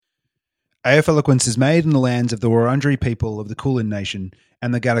AF Eloquence is made in the lands of the Wurundjeri people of the Kulin Nation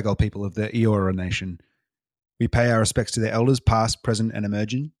and the Gadigal people of the Eora Nation. We pay our respects to their elders, past, present, and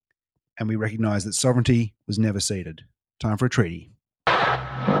emerging, and we recognise that sovereignty was never ceded. Time for a treaty.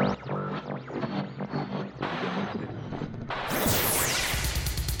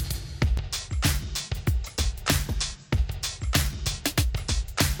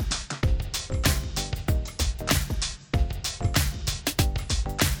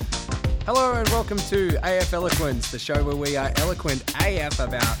 Hello and welcome to AF Eloquence, the show where we are eloquent AF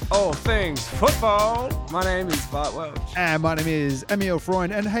about all things football. My name is Bart Welch. And my name is Emil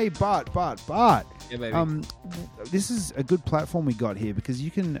Freund. And hey, Bart. Yeah, baby. This is a good platform we got here because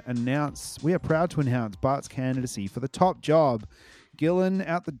you can announce, we are proud to announce Bart's candidacy for the top job. Gillen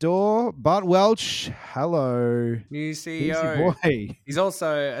out the door. Bart Welch, hello. New Easy CEO. boy. He's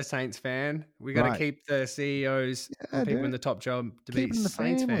also a Saints fan. We got to keep the CEOs, Yeah, people dude. in the top job to Keep it be in the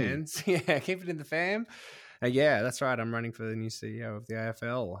Saints family. fans. Yeah, keep it in the fam. Yeah, that's right. I'm running for the new CEO of the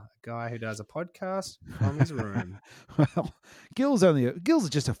AFL, a guy who does a podcast from his room. Well, Gil's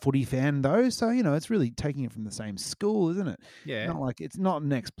just a footy fan though, so it's really taking it from the same school, isn't it? Yeah. Not like it's not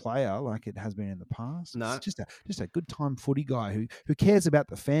an ex-player like it has been in the past. No. It's just a good time footy guy who cares about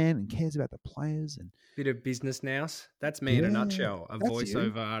the fan and cares about the players and Bit of business nous. That's me in a Yeah, nutshell. A that's you.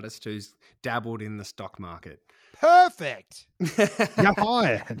 voiceover artist who's dabbled in the stock market. perfect. You're And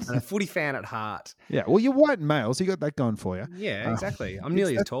hired. a footy fan at heart. Yeah, well, you're white and male, so you got that going for you. Yeah, exactly. I'm it's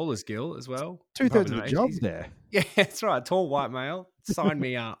nearly as that- tall as Gil as well. 2/3 of Probably the not. job He's- there. Yeah, that's right. Tall white male. Sign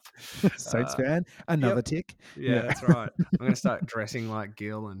me up. Saints fan, another tick. Yeah, that's right. I'm going to start dressing like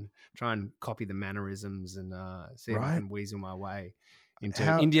Gil and try and copy the mannerisms and see if I Right. can weasel my way into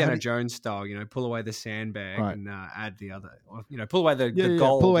How Indiana do you- Jones style. Pull away the sandbag Right. and add the other. Or, pull away the Yeah,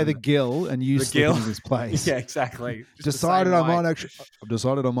 gold. pull away and the gill and you the slip gill. into this place. Yeah, exactly. Just the decided same I might way. I've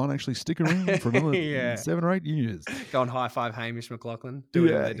decided I might actually stick around for another Yeah. 7 or 8 years. Go and high five Hamish McLaughlin. Do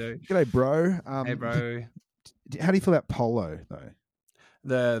whatever they do. G'day, bro. Hey, bro. How do you feel about polo though?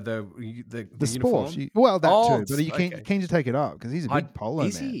 The The sport. uniform? Well, that Oh, too. But are you keen, okay. keen to take it up because he's a big polo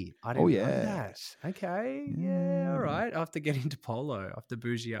Is man. he? I didn't know yeah. that. Okay. Yeah. All right. I have to get into polo. I have to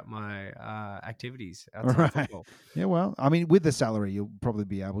bougie up my activities outside Right. football. Yeah, well, I mean, with the salary, you'll probably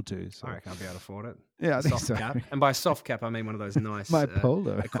be able to. So. I reckon I'll be able to afford it. Yeah, I think Soft so. cap. And by soft cap, I mean one of those nice My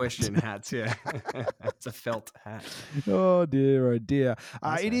polo hat. equestrian hats. Yeah. It's a felt hat. Oh dear, oh dear.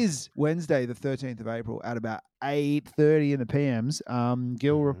 That's It right. is Wednesday, the 13th of April, at about 8:30 in the PMs.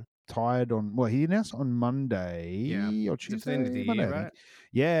 Gil Mhm. retired on. Well, he announced on Monday Yeah. or It's for Tuesday. the end of the Monday, year, I think. right?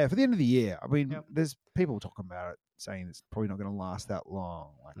 Yeah, for the end of the year. I mean, Yep. there's people talking about it, saying it's probably not going to last that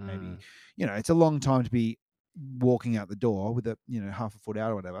long. Like maybe, Mm. it's a long time to be walking out the door with a half a foot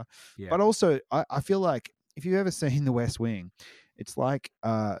out or whatever. Yeah. But also, I feel like if you've ever seen The West Wing, it's like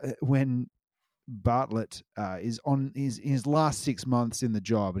when Bartlett is on his last 6 months in the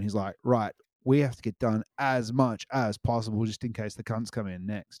job, and he's like, right, we have to get done as much as possible just in case the cunts come in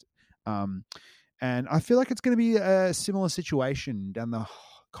next. And I feel like it's going to be a similar situation down the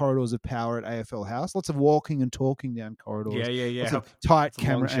corridors of power at AFL House. Lots of walking and talking down corridors. Yeah. Lots of tight Some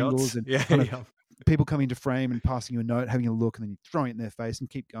long camera shots. angles and Yeah. kind of Yeah. people coming into frame and passing you a note, having a look, and then you throwing it in their face and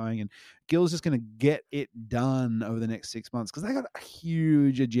keep going. And Gil's just going to get it done over the next 6 months because they got a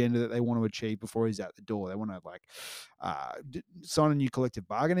huge agenda that they want to achieve before he's out the door. They want to sign a new collective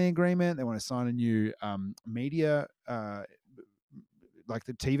bargaining agreement. They want to sign a new media, like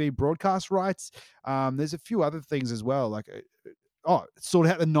the TV broadcast rights. There's a few other things as well, like. Sort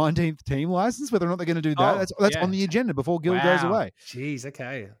out the 19th team license, whether or not they're going to do that. Oh, That's yeah. on the agenda before Gil goes Wow. away. Jeez.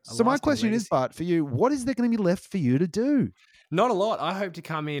 Okay. A So my lasting question is, legacy. Bart, for you, what is there going to be left for you to do? Not a lot. I hope to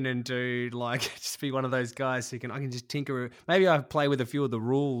come in and do just be one of those guys who I can just tinker. Maybe I play with a few of the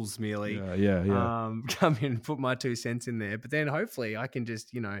rules merely. Yeah. Come in and put my 2 cents in there, but then hopefully I can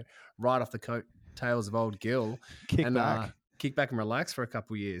just ride off the coattails of old Gil Kick and back. kick back and relax for a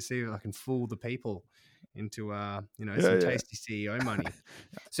couple of years. See if I can fool the people into some yeah. tasty CEO money.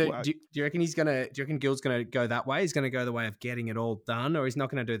 So Well, do you reckon do you reckon Gil's gonna go that way? He's gonna go the way of getting it all done, or he's not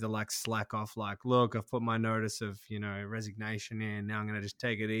gonna do the slack off, look, I've put my notice of resignation in. Now I'm gonna just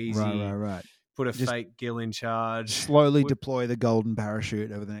take it easy. Right. Put a Just fake Gil in charge. Slowly Would- deploy the golden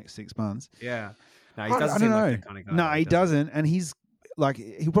parachute over the next 6 months. Yeah. No, he I doesn't don't seem know. like that kind of guy. No, though, he does doesn't. And he's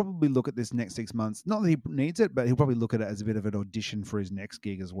he'll probably look at this next 6 months. Not that he needs it, but he'll probably look at it as a bit of an audition for his next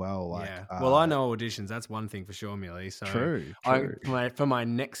gig as well. Yeah. Well, I know auditions. That's one thing for sure, Millie. So True. for my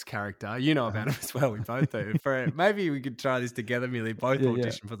next character, you know about him as well. We both do. Maybe we could try this together, Millie. Both Yeah.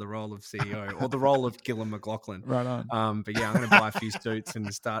 audition for the role of CEO or the role of Gillan McLaughlin. Right on. But yeah, I'm going to buy a few suits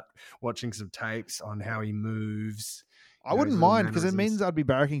and start watching some tapes on how he moves. I wouldn't his little mind because it means mannerisms. I'd be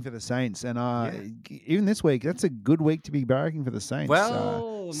barracking for the Saints, and Yeah. even this week, that's a good week to be barracking for the Saints.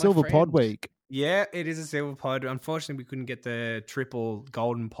 Well, my Silver Pod friend, week. yeah, it is a silver pod. Unfortunately, we couldn't get the triple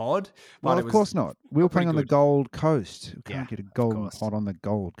golden pod, Well, but of course not. We were pretty playing on the good. Gold Coast. We Yeah, can't get a of golden course. pod on the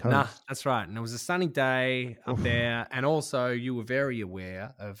Gold Coast. Nah, that's right. And it was a sunny day up Oof. there, and also you were very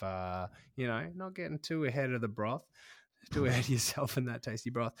aware of, not getting too ahead of the broth, too ahead of yourself in that tasty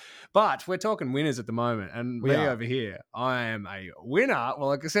broth. But we're talking winners at the moment, and We me are. over here, I am a winner.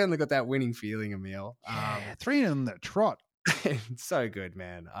 Well, I certainly got that winning feeling, Emil. Yeah, 3 in the trot. It's so good,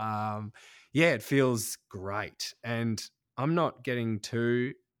 man. Yeah, it feels great, and I'm not getting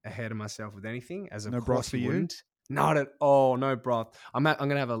too ahead of myself with anything. As of No broth course for you you? wouldn't. Not at all. No broth. I'm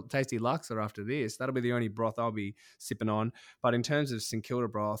gonna have a tasty Luxor after this. That'll be the only broth I'll be sipping on. But in terms of St Kilda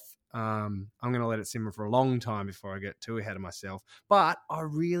broth, I'm gonna let it simmer for a long time before I get too ahead of myself. But I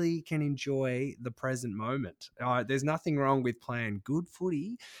really can enjoy the present moment. There's nothing wrong with playing good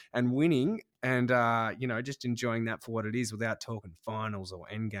footy and winning, and just enjoying that for what it is without talking finals or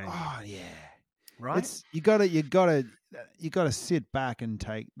end game. Oh yeah, Right? It's you gotta sit back and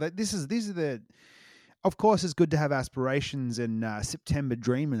take. These are the. Of course, it's good to have aspirations and September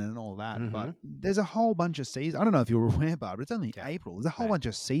dreaming and all that, but there's a whole bunch of season. I don't know if you're aware, Barbara. It's only April. There's a whole bunch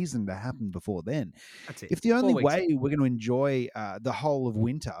of season to happen before then. That's it. If the 4 only weeks. way we're going to enjoy the whole of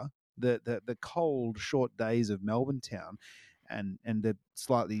winter, the cold, short days of Melbourne town, and the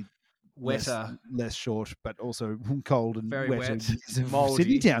slightly Wetter. less short, but also cold and Very wetter wet, days of moldy.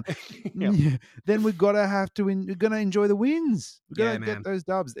 Sydney town, Yep. yeah, then we're gonna enjoy the wins. We're Yeah, gonna get man. those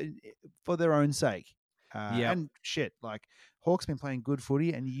dubs for their own sake. Yep. And shit, like Hawks been playing good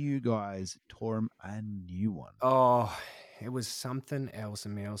footy, and you guys tore them a new one. Oh, it was something else,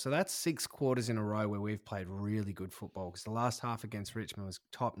 Emil. So that's 6 quarters in a row where we've played really good football, because the last half against Richmond was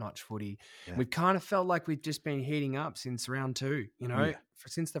top-notch footy. Yeah. We've kind of felt like we've just been heating up since round 2.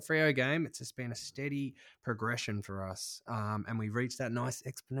 Since the Freo game, it's just been a steady progression for us. And we reached that nice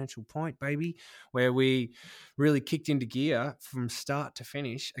exponential point, baby, where we really kicked into gear from start to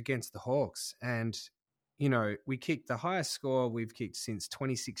finish against the Hawks. And we kicked the highest score we've kicked since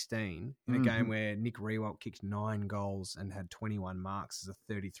 2016 in a game where Nick Rewalt kicked 9 goals and had 21 marks as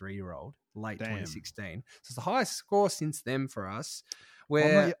a 33-year-old, late 2016. So it's the highest score since then for us.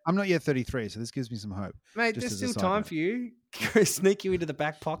 Where I'm not yet 33, so this gives me some hope. Mate, just there's as a still side time note. for you. Sneak you into the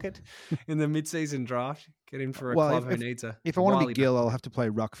back pocket in the mid-season draft. Get in for a club who needs a If I want to wily be Gil, back I'll pocket. have to play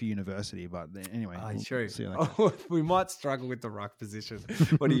ruck for university. But anyway, True. see you later. We might struggle with the ruck position.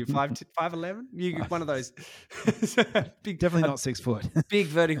 What are you, 5'11"? You one of those big, Definitely not 6 foot. big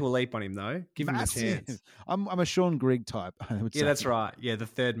vertical leap on him though. Give him a Massive. chance. I'm a Sean Grigg type. I would Yeah, say. that's right. Yeah, the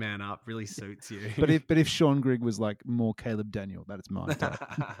third man up really suits you. But if Sean Grigg was like more Caleb Daniel, that is my type.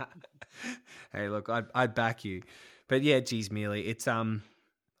 Hey, look, I'd back you, but yeah, geez, Mealy,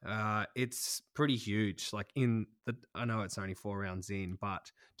 it's pretty huge. Like I know it's only 4 rounds in,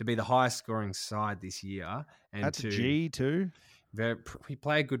 but to be the highest scoring side this year, and That's a G too. We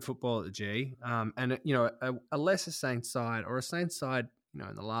play good football at the G, and a lesser Saints side or a Saints side,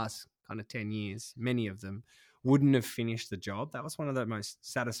 in the last kind of 10 years, many of them wouldn't have finished the job. That was one of the most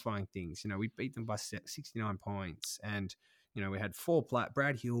satisfying things. We beat them by 69 points, and we had 4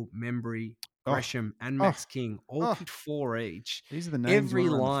 Brad Hill, Membry, Gresham, and Max King all kicked 4 each. These are the names. Every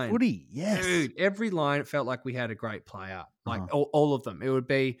around the line, footy, yes, dude. Every line, it felt like we had a great player. Like all of them. It would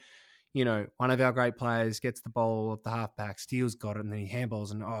be, one of our great players gets the ball at the halfback, Steele's got it, and then he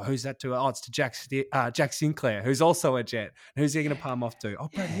handballs, and who's that to? Oh, it's to Jack Sinclair, who's also a Jet. And who's he going to palm off to? Oh,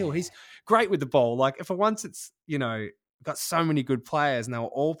 Brad Hill. He's great with the ball. Like, for once, it's got so many good players, and they were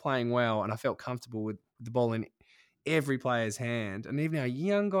all playing well, and I felt comfortable with the ball in every player's hand, and even our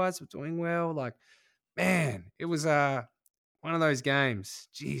young guys were doing well. Like, man, it was one of those games.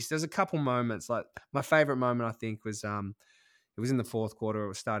 Jeez, there's a couple moments. Like, my favorite moment, I think, was it was in the 4th quarter. It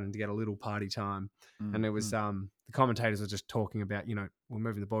was starting to get a little party time, and it was the commentators were just talking about, we're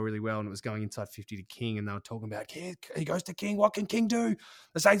moving the ball really well, and it was going inside 50 to King, and they were talking about, he goes to King. What can King do?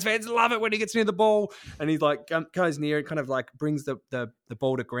 The Saints fans love it when he gets near the ball, and he's like goes near it, kind of like brings the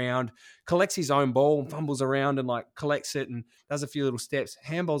ball to ground, collects his own ball, and fumbles around and like collects it and does a few little steps,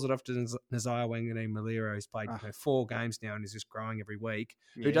 handballs it off to Nazaya Wanganeen-Malira, who's played 4 games now and is just growing every week.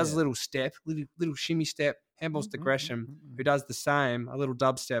 Who does a little step, little shimmy step, handballs to Gresham, who does the same, a little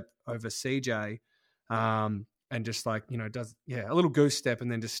dub step over CJ. And just does a little goose step and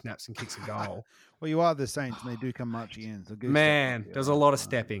then just snaps and kicks a goal. Well, you are the Saints, and they do come marching in. So Man, there's a lot of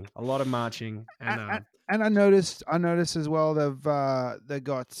stepping, a lot of marching, and I noticed as well they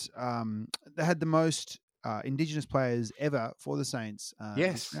got they had the most Indigenous players ever for the Saints.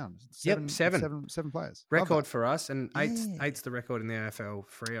 Yes. This round. Seven players. Love Record that. for us, and Yeah. eight's the record in the AFL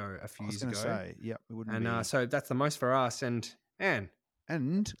Freo a few I was years going ago. to say, yep, it wouldn't be. And so that's the most for us. And man,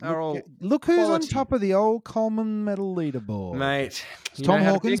 And they're all look who's quality. on top of the old Coleman medal leaderboard. mate. It's you Tom know how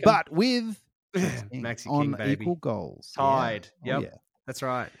to Hawkins, pick 'em. but with Maxi on King, baby. equal goals. Tied. Yeah. Yep. That's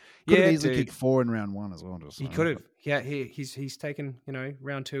right. Could have Yeah, easily dude. kicked 4 in round 1 as well. He could have. Yeah, he's taken,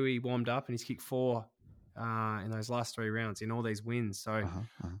 round 2 he warmed up and he's kicked 4 in those last 3 rounds in all these wins. So,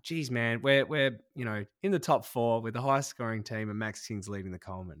 geez, man, we're in the top 4 with the highest scoring team and Max King's leading the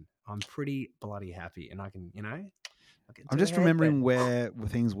Coleman. I'm pretty bloody happy, and I can, I'm just remembering where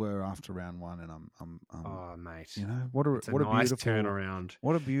things were after round 1, and I'm oh, mate, what a nice beautiful turnaround.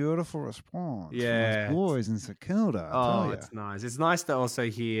 What a beautiful response. Yeah, from those boys in St Kilda. Oh, it's nice. It's nice to also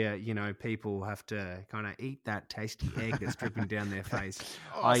hear, people have to kind of eat that tasty egg that's dripping down their face,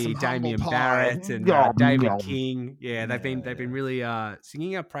 i.e. Damien Barrett and David King. Yeah, they've been really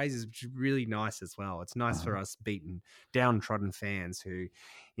singing our praises, which is really nice as well. It's nice for us beaten, downtrodden fans who,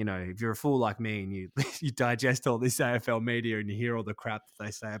 if you're a fool like me and you digest all this AFL media and you hear all the crap that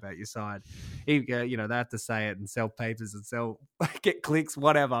they say about your side, they have to say it and sell papers and get clicks,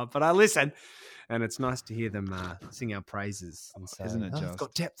 whatever. But I listen, and it's nice to hear them sing our praises. And say, isn't it just? They've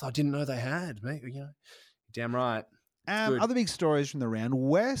got depth I didn't know they had, mate. Damn right. Other big stories from the round: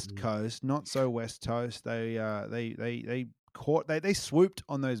 West Coast, not so West Coast. They swooped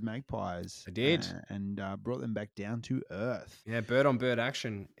on those Magpies. They did, and brought them back down to earth. Yeah, bird on bird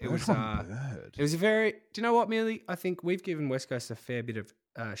action. It was a very. Do you know what, Millie? I think we've given West Coast a fair bit of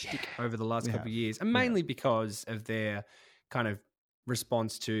shtick over the last couple of years, and mainly because of their kind of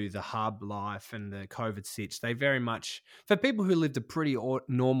response to the hub life and the COVID sitch. They very much, for people who lived a pretty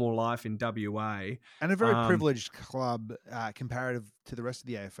normal life in WA. And a very privileged club comparative to the rest of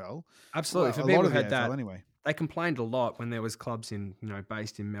the AFL. Absolutely. For people who had AFL that, anyway. They complained a lot when there was clubs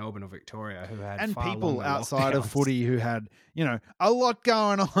based in Melbourne or Victoria who had and far people outside lockdowns. of footy who had, a lot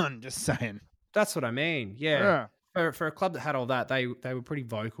going on, just saying. That's what I mean. Yeah. For a club that had all that, they were pretty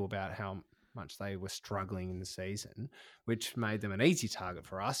vocal about how much they were struggling in the season, which made them an easy target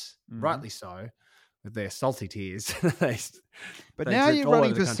for us, rightly so, with their salty tears. But now you're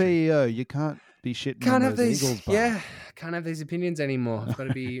running for CEO. You can't be shitting on those Eagles bar. Yeah, can't have these opinions anymore. I've got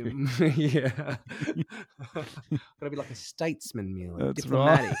to be, got to be like a statesman, merely,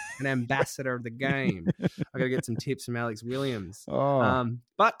 diplomatic, an ambassador of the game. I got to get some tips from Alex Williams.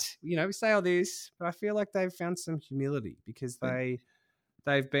 But we say all this, but I feel like they've found some humility because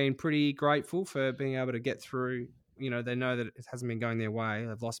they've been pretty grateful for being able to get through. They know that it hasn't been going their way.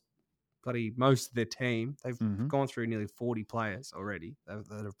 They've lost bloody most of their team. They've gone through nearly 40 players already that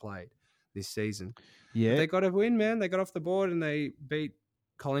have played this season. Yeah, but they got to win, man. They got off the board and they beat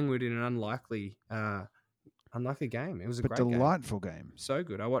Collingwood in an unlikely game. It was a delightful game. So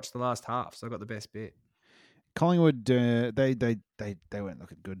good. I watched the last half, so I got the best bit. Collingwood, they weren't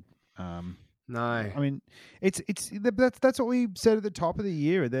looking good. No, I mean that's what we said at the top of the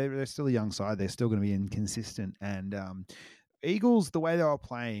year. They're still a young side. They're still going to be inconsistent. And Eagles, the way they were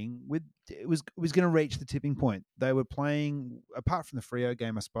playing, it was going to reach the tipping point. They were playing, apart from the Freo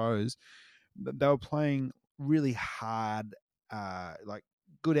game, I suppose, they were playing really hard,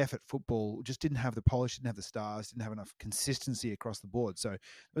 good effort football. Just didn't have the polish, didn't have the stars, didn't have enough consistency across the board. So there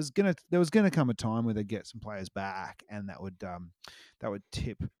was gonna come a time where they'd get some players back, and that would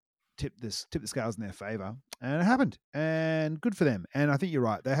tip the scales in their favour, and it happened, and good for them. And I think you're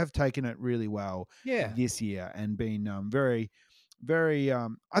right; they have taken it really well this year and been very, very. I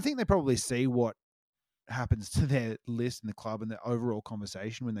think they probably see what happens to their list and the club and the overall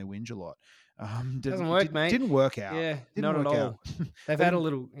conversation when they whinge a lot. Doesn't work, mate. Didn't work out. Yeah, not at all. They've had a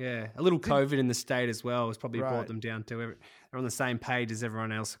little COVID in the state as well. It's probably brought them down to they're on the same page as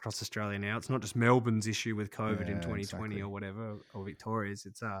everyone else across Australia now. It's not just Melbourne's issue with COVID in 2020 or whatever, or Victoria's.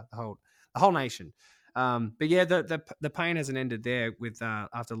 It's the whole nation. But yeah, the pain hasn't ended there with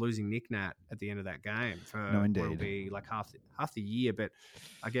after losing Nick Nat at the end of that game for what will be like half the year. But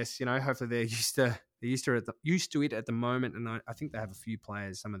I guess hopefully they're used to it at the moment, and I think they have a few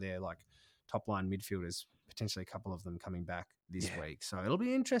players, some of their top line midfielders, potentially a couple of them coming back this week. So it'll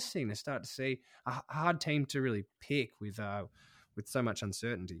be interesting to start to see a hard team to really pick with so much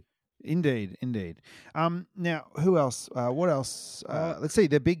uncertainty. Indeed. Now, who else? What else? Let's see.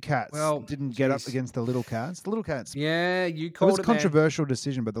 The Big Cats didn't get up against the Little Cats. The Little Cats. Yeah, you called it. It was a controversial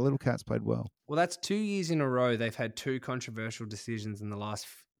decision, but the Little Cats played well. Well, that's 2 years in a row they've had 2 controversial decisions in the last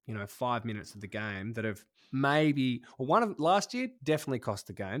 5 minutes of the game that have maybe, well, one of last year definitely cost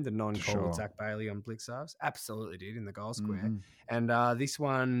the game. The non-call Sure. with Zach Bailey on Blixarves absolutely did in the goal square, Mhm. and this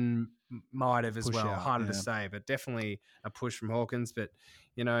one might have as Push well. out, Harder to yeah. say, but definitely a push from Hawkins. But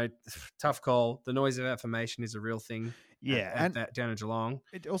tough call. The noise of affirmation is a real thing. Yeah, at that down in Geelong.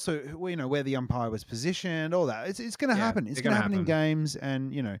 It also, where the umpire was positioned, all that. It's going to happen. It's they're going to gonna happen in happen. games,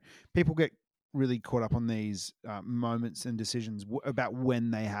 and people get really caught up on these moments and decisions about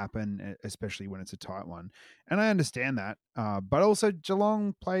when they happen, especially when it's a tight one. And I understand that, but also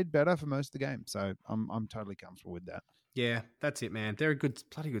Geelong played better for most of the game, so I'm totally comfortable with that. Yeah, that's it, man. They're a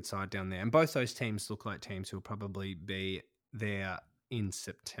bloody good side down there, and both those teams look like teams who will probably be there in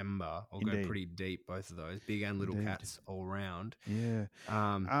September or Indeed. go pretty deep. Both of those, big and little cats all round. Yeah.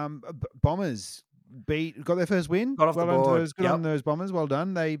 Bombers got their first win. Got off the board. Good on those Bombers. Well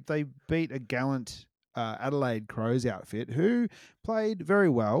done. They beat a gallant Adelaide Crows outfit who played very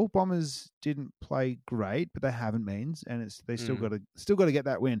well. Bombers didn't play great, but they haven't been, and they still got to get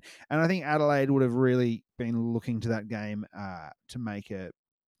that win. And I think Adelaide would have really been looking to that game to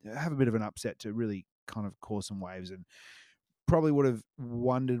have a bit of an upset to really kind of cause some waves, and probably would have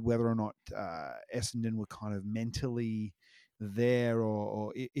wondered whether or not Essendon were kind of mentally there,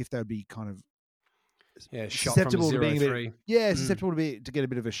 or if they'd be kind of susceptible to being susceptible to get a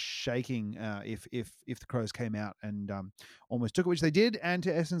bit of a shaking if the Crows came out and almost took it, which they did. And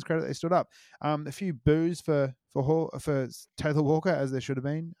to Essendon's credit, they stood up. A few boos for Taylor Walker, as there should have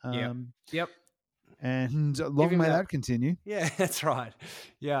been. Yep. And long may that continue. Yeah, that's right.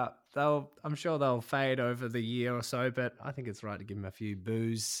 Yeah, I'm sure they'll fade over the year or so, but I think it's right to give him a few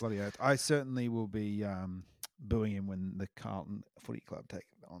boos. Bloody oath. I certainly will be booing him when the Carlton Footy Club take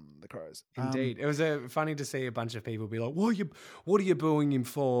on the Crows. Indeed. It was funny to see a bunch of people be like, what are you booing him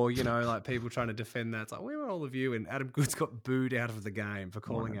for? Like people trying to defend that. It's like, where were all of you? And Adam Goods got booed out of the game for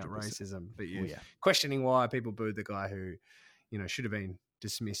calling 100%. Out racism. But questioning why people booed the guy who, should have been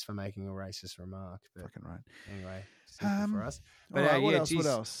dismissed for making a racist remark. But fucking right. Anyway, simple for us. But right, what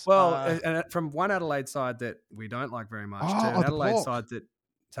else? Well, and from one Adelaide side that we don't like very much to an Adelaide side that...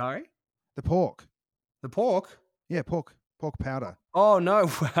 Sorry? The pork. The pork? Yeah, pork. Pork powder. Oh, no.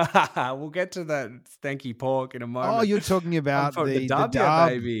 We'll get to that stanky pork in a moment. Oh, you're talking about the dub,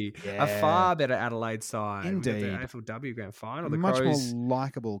 baby. Yeah. A far better Adelaide side. Indeed. The AFLW grand final. Much Crows, more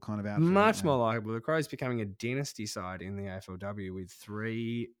likeable kind of outfit. Much more likeable. The Crows becoming a dynasty side in the AFLW with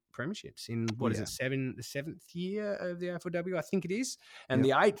 3 premierships in, is it, the 7th year of the AFLW, I think it is. And the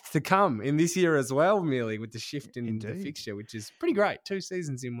 8th to come in this year as well, merely with the shift in the fixture, which is pretty great. 2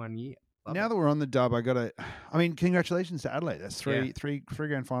 seasons in 1 year. Now that we're on the dub, congratulations to Adelaide. That's three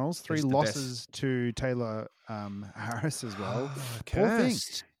grand finals, 3 losses to Taylor Harris as well. Poor thing.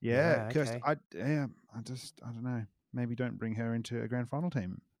 Yeah, cursed. Okay. I don't know. Maybe don't bring her into a grand final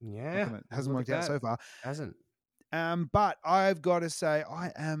team. Yeah. It hasn't worked out so far. Hasn't. But I've got to say,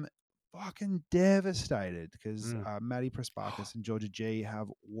 I am fucking devastated because Maddie Prespakis and Georgia G have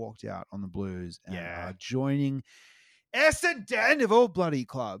walked out on the Blues and are joining Essendon of all bloody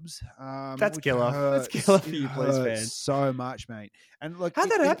clubs. That's killer. That's killer for you Blues fans. So much, mate. And look, how'd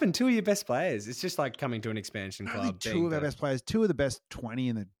that happen? 2 of your best players. It's just like coming to an expansion club. 2 of our best players, 2 of the best 20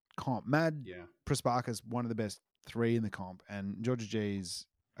 in the comp. Prespakis, one of the best 3 in the comp, and Georgia G's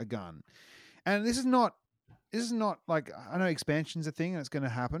a gun. And this is not like, I know expansion's a thing and it's going to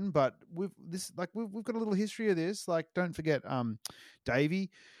happen, but we've got a little history of this. Like, don't forget Davey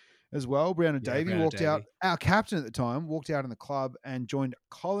as well. Brianna Davey walked out. Our captain at the time walked out in the club and joined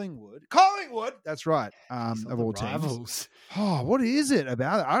Collingwood. That's right. Of all teams. Oh, what is it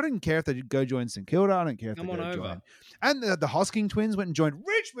about it? I didn't care if they go join St Kilda. I don't care if they go join. And the Hosking twins went and joined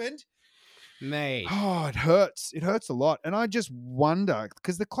Richmond. Mate. Oh, it hurts. It hurts a lot. And I just wonder,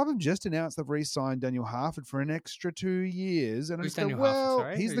 because the club have just announced they've re-signed Daniel Harford for an extra 2 years. And who's Daniel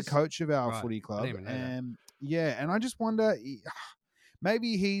Harford? He's the coach of our footy club. And I just wonder,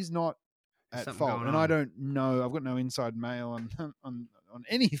 maybe he's not at fault. And I don't know. I've got no inside mail on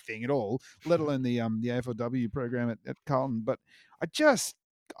anything at all, let alone the AFLW program at Carlton. But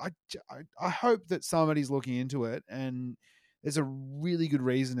I hope that somebody's looking into it, and there's a really good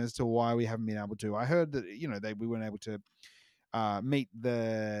reason as to why we haven't been able to. I heard that we weren't able to meet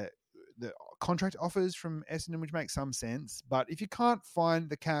the contract offers from Essendon, which makes some sense. But if you can't find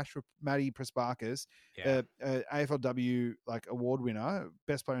the cash for Maddie Prespakis, AFLW award winner,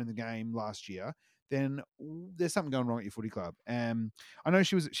 best player in the game last year, then there's something going wrong at your footy club. I know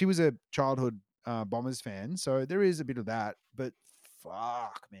she was a childhood Bombers fan, so there is a bit of that. But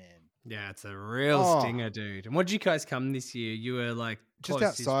fuck, man. Yeah, it's a real stinger, dude. And what did you guys come this year? You were like just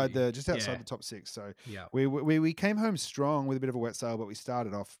outside the top 6. So yeah, we came home strong with a bit of a wet sail, but we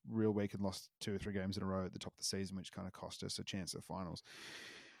started off real weak and lost 2 or 3 games in a row at the top of the season, which kind of cost us a chance at the finals.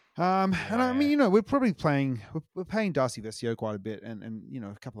 And I mean, we're probably we're paying Darcy Vesio quite a bit, and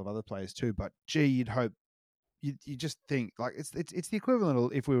a couple of other players too. But gee, you'd hope. You just think like it's the equivalent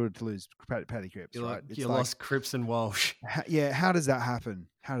of if we were to lose Paddy Cripps, right? You lost Cripps and Walsh. How does that happen?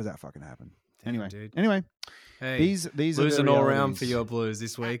 How does that fucking happen? Damn, dude. Anyway, hey, these losing are all round for your Blues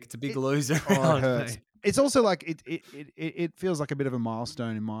this week. It's a big loser. It hurts. It's also like it feels like a bit of a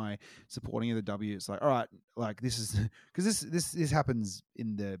milestone in my supporting of the W. It's like, all right, like this is because this happens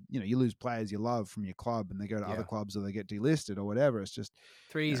in the you lose players you love from your club and they go to other clubs or they get delisted or whatever. It's just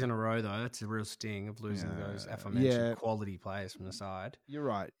 3 years in a row though. That's a real sting of losing those aforementioned quality players from the side. You're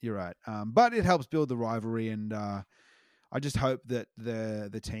right. But it helps build the rivalry, and I just hope that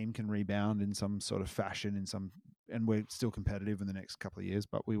the team can rebound in some sort of fashion and we're still competitive in the next couple of years,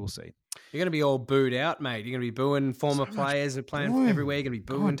 but we will see. You're going to be all booed out, mate. You're going to be booing former players who are playing everywhere. You're going to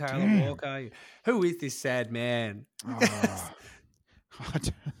be booing Taylor Walker. Who is this sad man?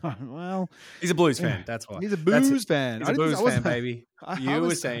 Well, he's a Blues fan. That's why. He's a Blues fan. He's a Blues fan, baby. You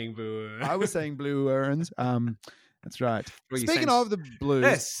were saying boo. I was saying Blue Earns. That's right. Speaking of the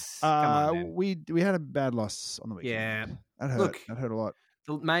Blues, we had a bad loss on the weekend. Yeah, that hurt. That hurt a lot.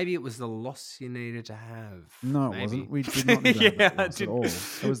 Maybe it was the loss you needed to have. No, it wasn't. We did not need to have that loss at all.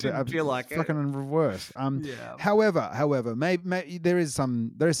 It was feel like fucking reverse. However, maybe there is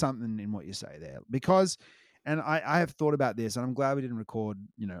something in what you say there, because, and I have thought about this, and I'm glad we didn't record,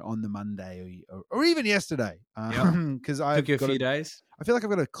 on the Monday or even yesterday, because took you a few days. I feel like I've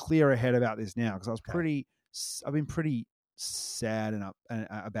got a clearer head about this now, because I've been pretty sad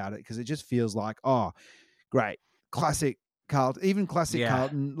about it, because it just feels like, oh, great, classic Carlton,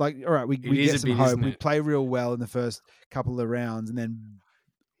 Carlton, like, all right, we get some hope. We play real well in the first couple of rounds, and then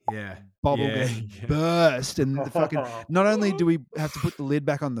bubble gets burst, and the fucking, not only do we have to put the lid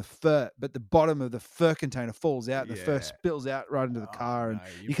back on the fur, but the bottom of the fur container falls out, and the fur spills out right into the car, and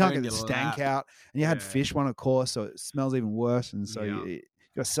you can't get the stank out, and you had fish one, of course, so it smells even worse, and so you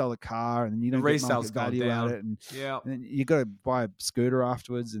got to sell the car, and you don't get market value out of it, and then you got to buy a scooter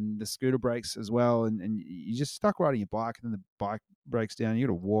afterwards, and the scooter breaks as well, and you just stuck riding your bike, and then the bike breaks down, you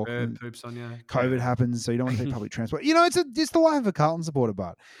got to walk, poops on you. COVID happens, so you don't want to take public transport. It's the life of a Carlton supporter,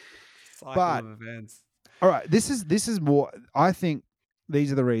 but of events. All right, this is more. I think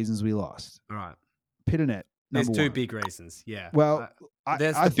these are the reasons we lost. All right, Pitternet. There's two big reasons. Yeah. Well,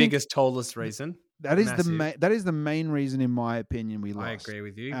 there's the biggest, tallest reason. That is the main reason, in my opinion, we lost. I agree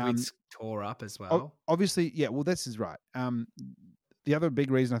with you. We tore up as well. Obviously, yeah. Well, this is right. The other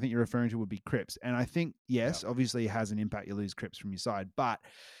big reason I think you're referring to would be Cripps, and I think obviously it has an impact. You lose Cripps from your side, but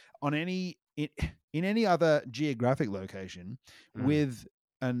on in any other geographic location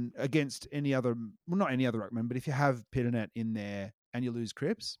against any other, well, not any other ruckman, but if you have Pitternet in there and you lose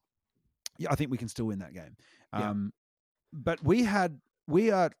Cripps, I think we can still win that game. But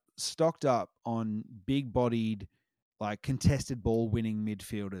we are stocked up on big-bodied, like, contested ball-winning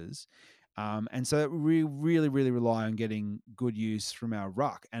midfielders, and so we really, really rely on getting good use from our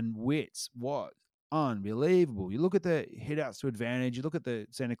ruck. And Witts was unbelievable. You look at the hit-outs to advantage. You look at the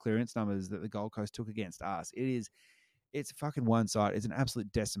centre clearance numbers that the Gold Coast took against us. It's fucking one side. It's an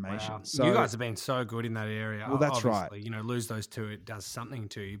absolute decimation. Wow. So you guys have been so good in that area. Well, that's obviously, right. Lose those two, it does something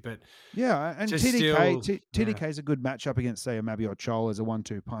to you. But and TDK is a good matchup against, say, a Mabior Chol as a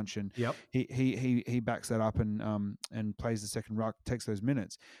 1-2 punch, and he backs that up and plays the second ruck, takes those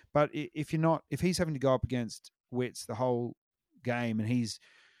minutes. But if he's having to go up against Witts the whole game, and he's,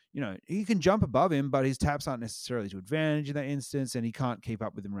 he can jump above him, but his taps aren't necessarily to advantage in that instance, and he can't keep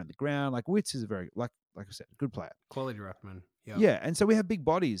up with him around the ground. Like, Witts is a very, like I said, a good player. Quality ruckman. Yep. Yeah, and so we have big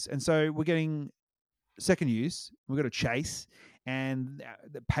bodies, and so we're getting second use. We've got to chase, and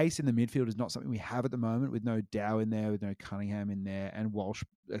the pace in the midfield is not something we have at the moment, with no Dow in there, with no Cunningham in there, and Walsh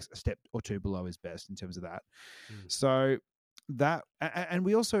a step or two below his best in terms of that. So that, and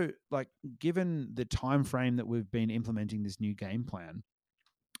we also, like, given the time frame that we've been implementing this new game plan,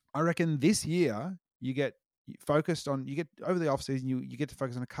 I reckon this year you get focused on, over the off season, you get to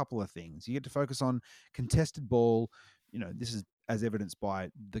focus on a couple of things. You get to focus on contested ball. This is as evidenced by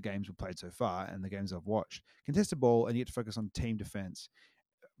the games we've played so far and the games I've watched. Contested ball, and you get to focus on team defense.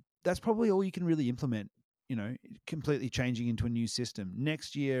 That's probably all you can really implement, completely changing into a new system.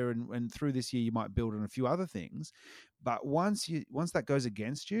 Next year and through this year, you might build on a few other things. But once that goes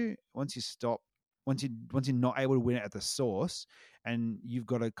against you, once you're not able to win it at the source, and you've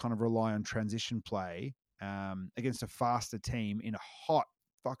got to kind of rely on transition play against a faster team in a hot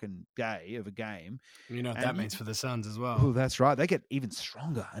fucking day of a game. You know what that means for the Suns as well. Oh, that's right. They get even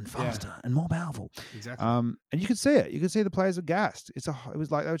stronger and faster and more powerful. Exactly. And you could see it. You could see the players are gassed. It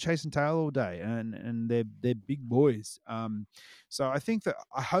was like they were chasing tail all day, and they're big boys. So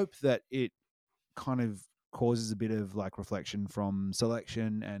I hope that it kind of causes a bit of like reflection from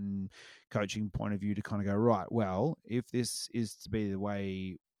selection and coaching point of view to kind of go, right, well, if this is to be the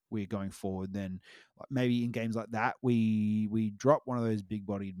way we're going forward, then maybe in games like that we drop one of those big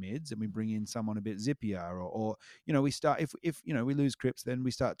bodied mids and we bring in someone a bit zippier, or we start if we lose Cripps, then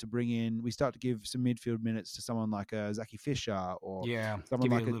we start to give some midfield minutes to someone like a Zachy Fisher, or someone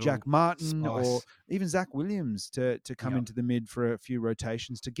like a Jack Martin, spice, or even Zach Williams to come into the mid for a few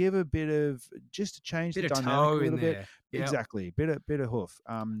rotations to give a bit of, just to change the dynamic a little bit. Exactly, bit of hoof.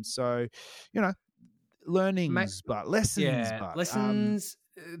 So learnings, but lessons,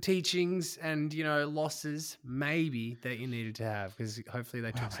 teachings, and losses maybe that you needed to have, because hopefully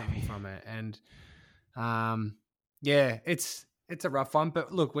they took something from it. And it's a rough one,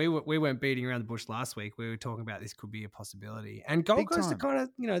 but look, we weren't beating around the bush last week. We were talking about this could be a possibility, and Gold Coast are kind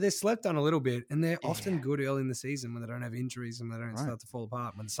of they're slept on a little bit, and they're often good early in the season when they don't have injuries and they don't start to fall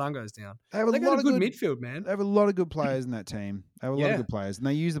apart when the sun goes down. They have a lot of good midfield, man. They have a lot of good players in that team. They have a lot of good players, and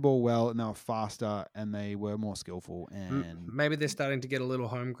they use the ball well, and they were faster, and they were more skillful. And maybe they're starting to get a little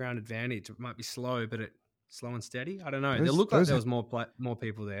home ground advantage. It might be slow, but slow and steady. I don't know. It looked like there was more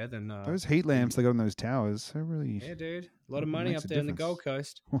people there than those heat lamps they got on those towers. They really, dude, a lot of money up there in the Gold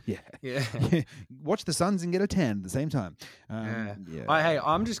Coast. Oh, yeah. Watch the Suns and get a tan at the same time. Hey,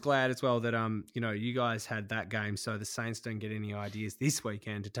 I'm just glad as well that you guys had that game, so the Saints don't get any ideas this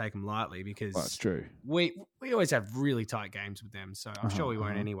weekend to take them lightly, because that's true. We always have really tight games with them, so I'm sure we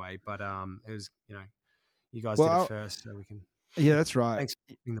won't anyway. But it was you guys did it first, so we can. Yeah, that's right. Thanks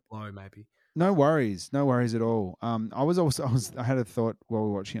for giving the blow, maybe. No worries at all. I had a thought while we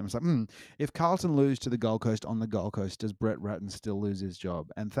were watching. I was like, if Carlton lose to the Gold Coast on the Gold Coast, does Brett Ratton still lose his job?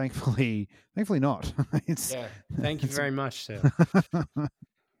 And thankfully not. Thank you very much, sir.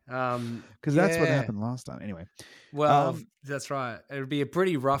 Because that's what happened last time. Anyway, well, that's right. It would be a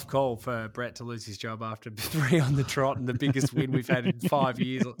pretty rough call for Brett to lose his job after 3 on the trot and the biggest win we've had in 5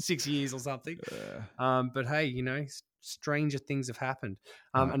 years or 6 years or something. But hey, stranger things have happened.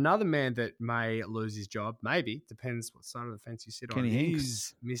 Another man that may lose his job, maybe, depends what side of the fence you sit Kenny on, Hinks.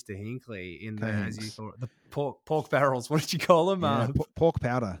 is Mr. Hinkley in as you call it, the pork barrels. What did you call them? Pork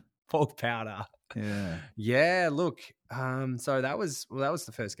powder. Pork powder. Yeah. Look. So that was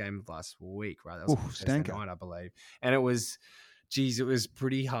the first game of last week, right? That was Thursday night, I believe, and it was. Geez, it was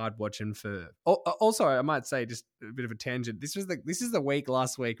pretty hard watching for. Also, I might say, just a bit of a tangent. This is the week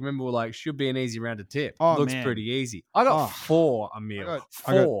last week. Remember, we're like, should be an easy round to tip. Looks pretty easy. I got 4, Emil.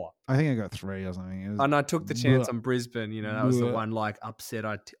 4. I think I got 3 or something. And I took the chance on Brisbane. That was the one upset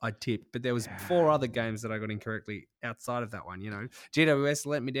I tipped. But there was 4 other games that I got incorrectly outside of that one. GWS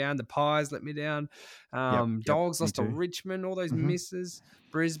let me down. The Pies let me down. Dogs lost to Richmond. All those misses.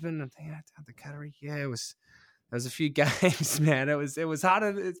 Brisbane. I think I had the category. Yeah, it was. There was a few games, man. It was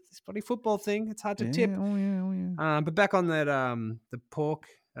hard. It's a funny football thing. It's hard to tip. Oh yeah. But back on that, the pork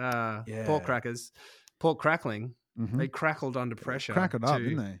crackers, pork crackling. They crackled under pressure. Crackled up,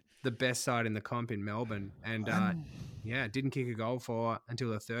 didn't they? The best side in the comp in Melbourne, and didn't kick a goal until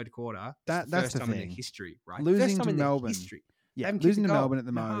the third quarter. That's first the time thing. in their history, right? Losing to Melbourne. Losing to Melbourne at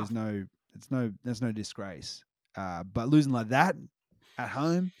the moment is there's no disgrace. But losing like that at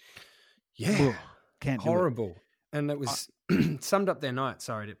home, can't horrible. And it was summed up their night.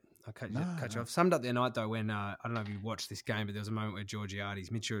 Sorry to cut you off. Summed up their night though when I don't know if you watched this game, but there was a moment where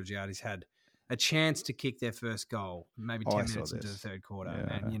Mitch Georgiades had a chance to kick their first goal, maybe 10 minutes into the third quarter,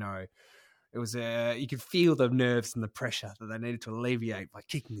 and it was you could feel the nerves and the pressure that they needed to alleviate by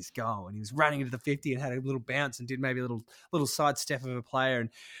kicking this goal. And he was running into the 50 and had a little bounce and did maybe a little sidestep of a player and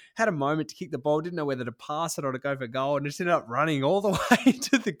had a moment to kick the ball. Didn't know whether to pass it or to go for goal, and just ended up running all the way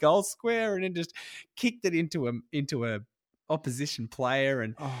to the goal square and then just kicked it into a opposition player.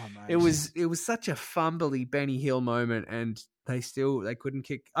 And it was such a fumbly Benny Hill moment, and they couldn't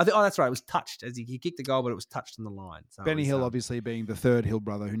kick. That's right. It was touched as he kicked the goal, but it was touched on the line. So Benny Hill, obviously being the third Hill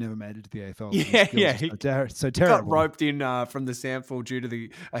brother who never made it to the AFL. So terrible. Got roped in from the sample due to the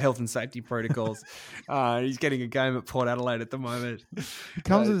health and safety protocols. He's getting a game at Port Adelaide at the moment. He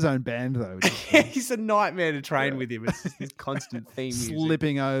comes with his own band though. He's a nightmare to train with him. It's just this constant theme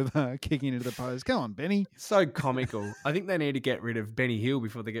slipping over, kicking into the post. Come on, Benny. So comical. I think they need to get rid of Benny Hill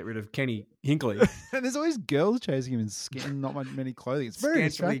before they get rid of Kenny Hinkley. And there's always girls chasing him in skin, not many clothing. It's very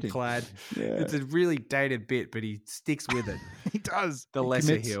distracting. Clad. Yeah. It's a really dated bit, but he sticks with it. He does. The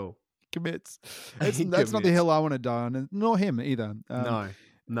lesser Hill. commits. He That's not the commits. hill I want to die on, nor him either. No.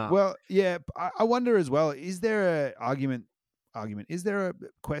 Well, yeah, I wonder as well, is there an argument? Is there a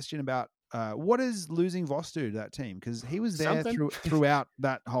question about what does losing Voss do to that team? Because he was there Something. throughout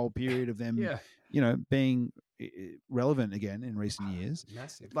that whole period of them, Yeah. being relevant again in recent years,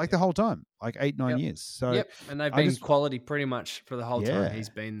 Massive. like the whole time, like 8-9 Yep. years. So Yep, and they've I been just- quality pretty much for the whole Yeah. time he's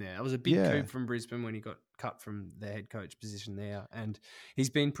been there. It was a big Yeah. coup from Brisbane when he got cut from the head coach position there, and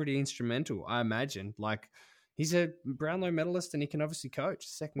he's been pretty instrumental, I imagine. Like, he's a Brownlow medalist, and he can obviously coach.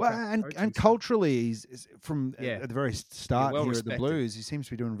 Second, well, crack and coaching, so- culturally, he's from Yeah. at the very start well here at the respected. Blues, he seems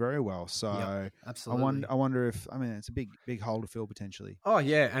to be doing very well. So absolutely. I wonder if it's a big hole to fill potentially. Oh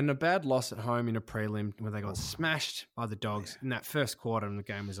yeah, and a bad loss at home in a prelim where they got smashed by the Dogs in that first quarter, and the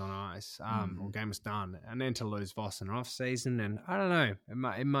game was on ice. Or game was done, and then to lose Voss in off season, and I don't know, it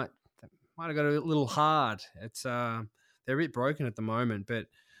might have got a little hard. It's they're a bit broken at the moment, but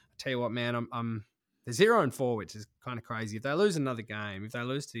I tell you what, man, they're 0-4, which is kind of crazy. If they lose another game, if they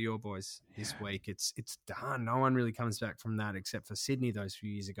lose to your boys this week, it's done. No one really comes back from that except for Sydney those few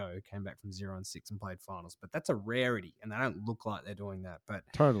years ago, who came back from 0-6 and played finals. But that's a rarity, and they don't look like they're doing that. But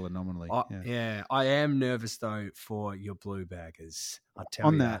Total anomaly. I am nervous though for your Blue Baggers. I tell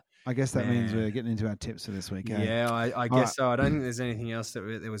On you that, I guess that means man. we're getting into our tips for this week. Eh? Yeah, I All guess right. so. I don't think there's anything else that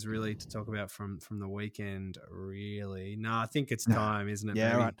there was really to talk about from the weekend, really. No, I think it's time, isn't it? Yeah,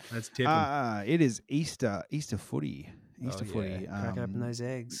 baby? right. Let's tip 'em. It is Easter footy. Easter Oh, footy. yeah. Crack open those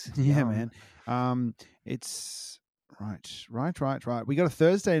eggs. Yeah, Yum. man. It's right. We got a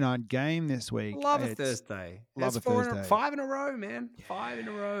Thursday night game this week. Love a It's- Thursday. love That's a Thursday. 5 in a row, man. 5 in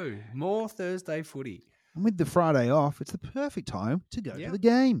a row. More Thursday footy. And with the Friday off, it's the perfect time to go Yeah. to the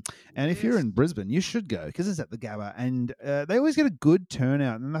game. And It if you're is. in Brisbane, you should go because it's at the Gabba, and they always get a good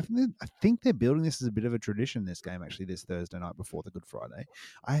turnout. And I think they're building this as a bit of a tradition. This game, actually, this Thursday night before the Good Friday.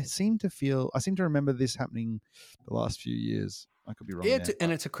 I seem to remember this happening the last few years. I could be wrong. Yeah, there,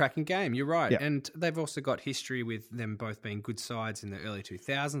 and it's a cracking game. You're right. Yeah. And they've also got history with them both being good sides in the early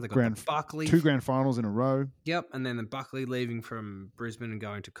 2000s. They got Grand- the Buckley. 2 grand finals in a row. Yep, and then the Buckley leaving from Brisbane and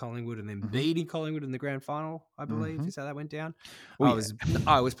going to Collingwood, and then Mhm. beating Collingwood in the grand final. I believe Mhm. is how that went down. Oh, yeah.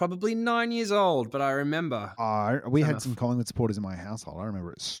 I was probably 9 years old, but I remember. We had enough. some Collingwood supporters in my household. I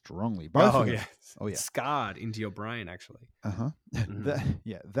remember it strongly. Both of them. yeah. Oh, yeah. Scarred into your brain, actually. Uh-huh. Mhm.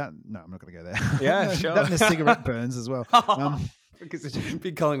 No, I'm not going to go there. Yeah, sure. That and the cigarette burns as well. Because it's a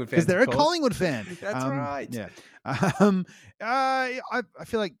big Collingwood fan. Because they're a Collingwood fan. That's right. Yeah. I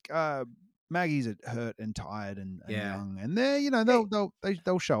feel like Maggie's hurt and tired and Yeah. young, and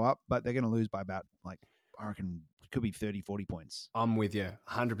they'll show up, but they're going to lose by about, like, I reckon it could be 30, 40 points. I'm with you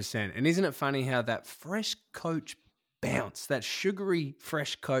 100%. And isn't it funny how that fresh coach bounce, that sugary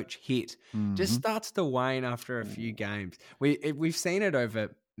fresh coach hit, just Mhm. starts to wane after a few games? We've seen it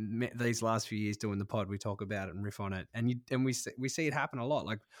over these last few years doing the pod. We talk about it and riff on it, and we see it happen a lot.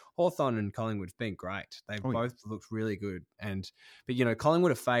 Like Hawthorn and Collingwood have been great. They've both looked really good, but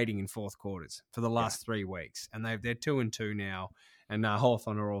Collingwood are fading in fourth quarters for the last 3 weeks, and they're 2-2 now, and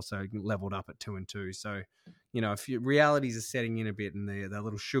Hawthorn are also leveled up at 2-2. So if your realities are setting in a bit, and the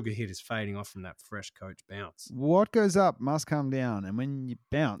little sugar hit is fading off from that fresh coach bounce. What goes up must come down, and when you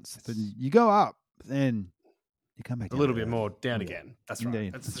bounce, then you go up, then you come back A down little to bit earth. more down again. That's right.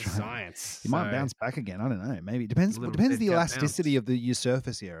 Indeed, That's that's the right. science. You might So bounce back again. I don't know. Maybe it depends. little Depends bit the down elasticity bounce. of your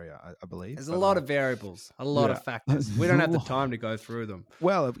surface area. I believe There's a But, lot of variables, a lot yeah. of factors. We don't have the time to go through them.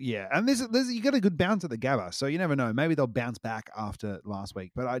 Well, yeah, and there's you got a good bounce at the Gabba, so you never know. Maybe they'll bounce back after last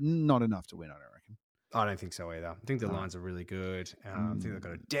week, but not enough to win. I don't reckon. I don't think so either. I think the No. lines are really good. I think they've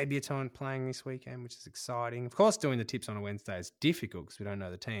got a debutant playing this weekend, which is exciting. Of course, doing the tips on a Wednesday is difficult because we don't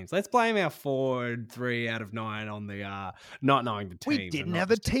know the teams. Let's blame our 3 out of 9 on the not knowing the teams. We and didn't not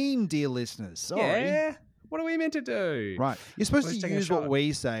have a just- team, dear listeners. Sorry. Yeah. What are we meant to do? Right. You're supposed Let's to take a use what shot.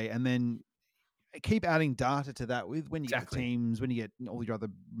 we say and then keep adding data to that with when you Exactly. get teams, when you get all your other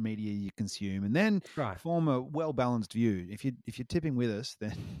media you consume, and then Right. form a well-balanced view. If you're tipping with us,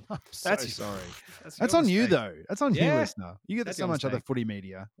 then I'm so That's- sorry. That's That's your on you, mistake. though. That's on you, Yeah. listener. You get That's so your much other mistake. footy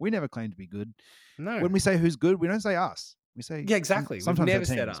media. We never claim to be good. No. When we say who's good, we don't say us. We say Yeah, exactly. We've Sometimes never our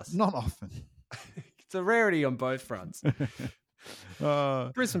said teams. us. Not often. It's a rarity on both fronts. Uh,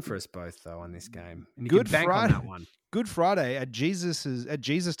 Brisbane for us both, though, on this game. And you Good can bank Friday. on that one. Good Friday at Jesus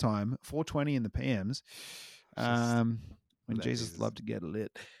time, 4:20 in the PMs. When That Jesus Jesus. loved to get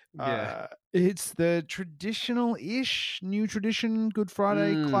lit. Yeah. It's the traditional-ish new tradition Good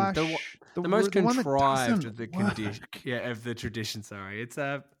Friday clash. The most one that contrived doesn't of the work. of the tradition. Sorry, it's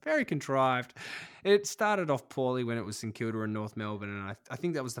very contrived. It started off poorly when it was St Kilda and North Melbourne, and I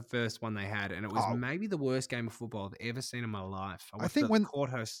think that was the first one they had, and it was maybe the worst game of football I've ever seen in my life. I watched it at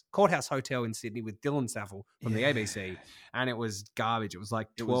the Courthouse Hotel in Sydney with Dylan Saffel from the ABC, and it was garbage. It was like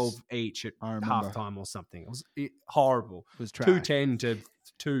 12 each at halftime or something. It was horrible. It was trash. 210 to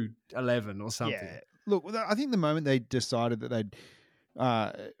 211 or something. Yeah. Look, I think the moment they decided that they'd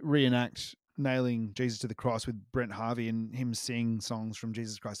reenact nailing Jesus to the cross with Brent Harvey and him sing songs from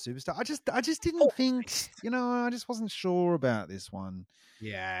Jesus Christ Superstar, I just didn't think, I just wasn't sure about this one.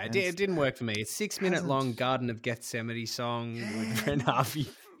 Yeah, it didn't work for me. It's 6-minute long Garden of Gethsemane song with Brent Harvey.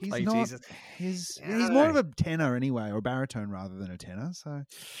 He's more of a tenor anyway, or a baritone rather than a tenor. So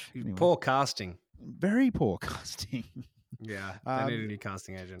anyway. Poor casting. Very poor casting. Yeah, they need a new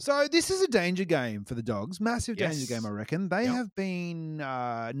casting agent. So this is a danger game for the Dogs. Massive danger game, I reckon. They have been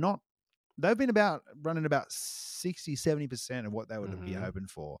they've been running about 60-70% of what they would be hoping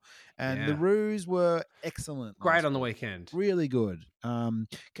for. And the Roos were excellent. Great on the weekend. Really good. I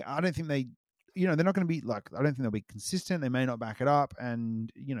don't think they're not going to be I don't think they'll be consistent. They may not back it up,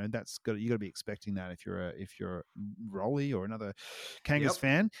 and you got to be expecting that if you're a Rolly or another Kangas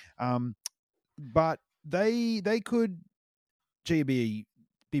fan. But they could be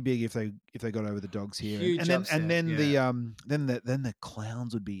big if they got over the Dogs here. Huge then the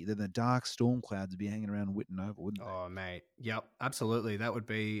clowns would be the dark storm clouds would be hanging around Whitten Oval, wouldn't they? Oh mate, yep, absolutely. That would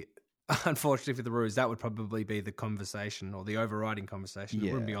be, unfortunately for the Roos, that would probably be the conversation or the overriding conversation.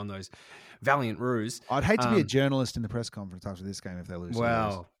 It wouldn't be on those valiant Roos. I'd hate to be a journalist in the press conference after this game if they lose.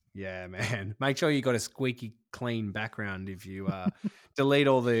 Well, yeah, man. Make sure you got a squeaky clean background if you delete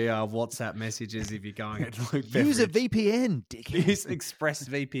all the WhatsApp messages if you're going at Luke Beveridge. Use a VPN, dickhead. Use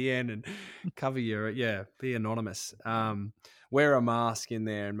ExpressVPN and cover be anonymous. Wear a mask in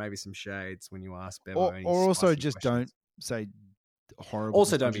there and maybe some shades when you ask Bevo. Or also just don't say horrible.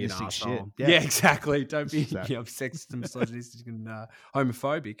 Also, don't be an asshole. Yeah, exactly. Don't be sexist, misogynistic, and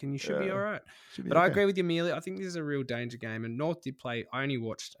homophobic, and you should be all right. But I agree with you, Amelia. I think this is a real danger game. And North did play. I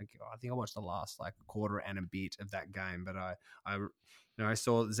watched the last quarter and a bit of that game. But I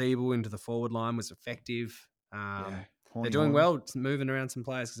saw Zeeble into the forward line was effective. They're doing well, moving around some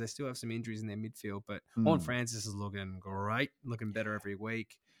players because they still have some injuries in their midfield. But Horne-Francis is looking great, looking better every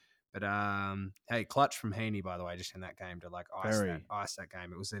week. But hey, clutch from Heaney, by the way, just in that game to ice that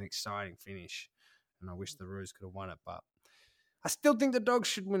game. It was an exciting finish, and I wish the Roos could have won it. But I still think the Dogs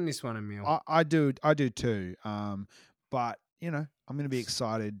should win this one, Emil. I do too. But I'm going to be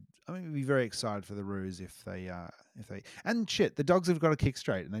excited. I'm going to be very excited for the Roos if they and shit. The Dogs have got a kick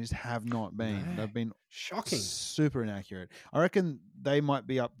straight, and they just have not been. No. They've been shocking, super inaccurate. I reckon they might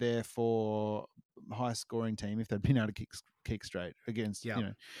be up there for high scoring team if they'd been able to kick straight against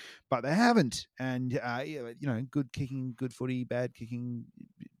but they haven't. And good kicking, good footy, bad kicking,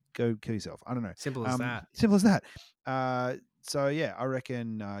 go kill yourself. I don't know. Simple as that. So yeah, I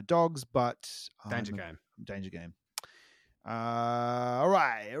reckon Dogs, but danger game. All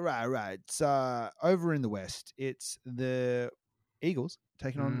right. So over in the West, it's the Eagles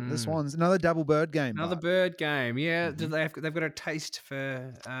taking on the Swans. Another double bird game. Bird game. Yeah, they've got a taste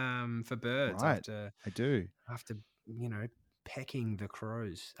for birds. Right, they do. After pecking the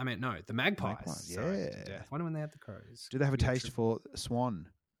crows. I mean, no, the magpies. Yeah. To death. Wonder when they have the crows. Do they have a taste for swan?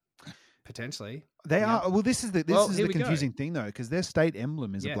 Potentially. They are. Well, this is the confusing thing though, because their state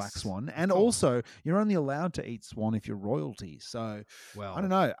emblem is a black swan, and also you're only allowed to eat swan if you're royalty. So, I don't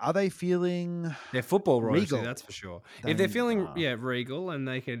know. Are they feeling they're football royalty? Regal? That's for sure. If they're feeling regal, and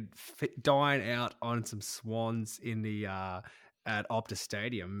they could dine out on some swans in the at Optus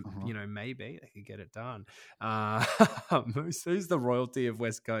Stadium, maybe they could get it done. Who's the royalty of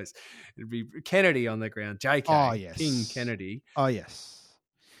West Coast? It'd be Kennedy on the ground. JK. Oh yes, King Kennedy. Oh yes.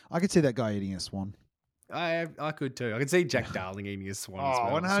 I could see that guy eating a swan. I could too. I could see Jack Darling eating a swan.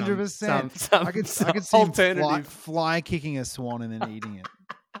 Oh, as well. 100%. I could see him fly kicking a swan and then eating it.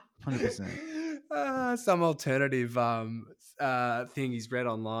 100%. Some alternative thing he's read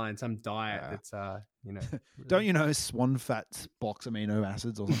online. Some diet that's Don't you know swan fats box amino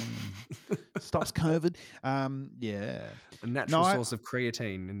acids or something? Stops COVID. A natural source of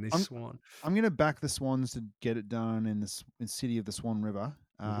creatine in this swan. I'm going to back the Swans to get it done in the city of the Swan River.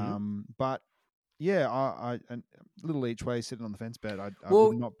 But yeah, I a little each way sitting on the fence bet. I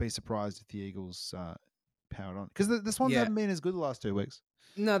would not be surprised if the Eagles powered on. Because the Swans haven't been as good the last 2 weeks.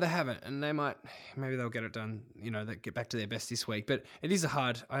 No, they haven't, and maybe they'll get it done. They get back to their best this week. But it is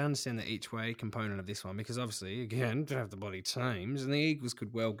I understand the each way component of this one because obviously, again, don't have the bloody teams, and the Eagles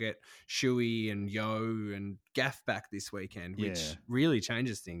could well get Shuey and Yo and Gaff back this weekend, which really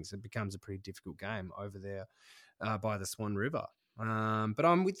changes things. It becomes a pretty difficult game over there by the Swan River. But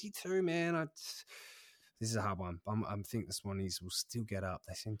I'm with you too, man. This is a hard one. I think the Swannies will still get up.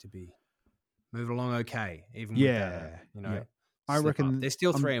 They seem to be moving along okay, even with that, I reckon they're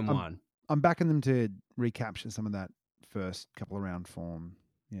still 3-1. I'm backing them to recapture some of that first couple of round form.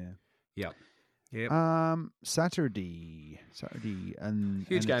 Yeah. Yep. Saturday, and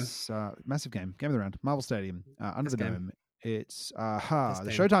huge game, massive game of the round, Marvel Stadium, under the dome. It's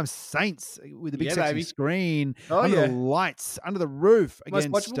the Showtime Saints with the big sexy screen, under the lights, under the roof against.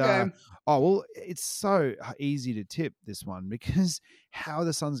 Most watchable game. It's so easy to tip this one because how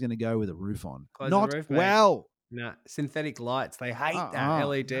the sun's going to go with a roof on? Not the roof, well. No, synthetic lights. They hate that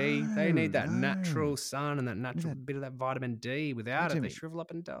LED. No, they need that natural sun and that natural bit of that vitamin D. Without it, they shrivel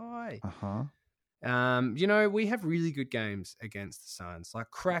up and die. We have really good games against the Suns, like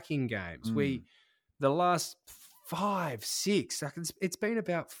cracking games. The last 5, 6, it's been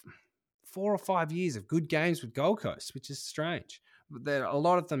about 4 or 5 years of good games with Gold Coast, which is strange. A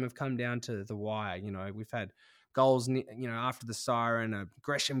lot of them have come down to the wire. We've had goals, after the siren, a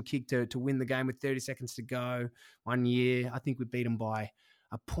Gresham kick to win the game with 30 seconds to go. 1 year, I think we beat them by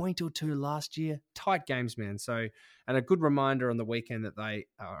a point or two last year. Tight games, man. So, and a good reminder on the weekend that they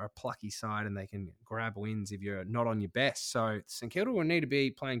are a plucky side and they can grab wins if you're not on your best. So St Kilda will need to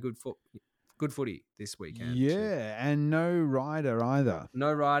be playing good footy this weekend. And no Ryder either.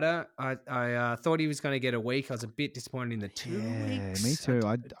 No Ryder. I thought he was going to get a week. I was a bit disappointed in the 2 weeks. Me too.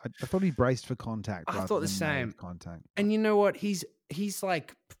 I thought he braced for contact. I thought the same. Contact. And you know what? He's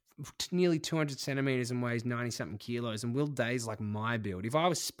like nearly 200 centimetres and weighs 90-something kilos. And Will Day's like my build. If I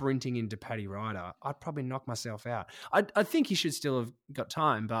was sprinting into Paddy Ryder, I'd probably knock myself out. I think he should still have got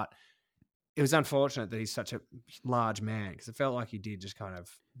time, but it was unfortunate that he's such a large man because it felt like he did just kind of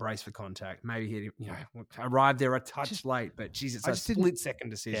brace for contact. Maybe he, arrived there a touch late, but geez, it's a split-second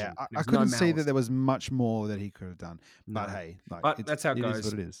decision. Yeah, I couldn't see that there was much more that he could have done. But hey, that's how it goes. It is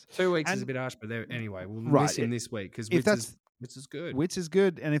what it is. 2 weeks is a bit harsh, but anyway, we'll miss him this week because Wits is good. Wits is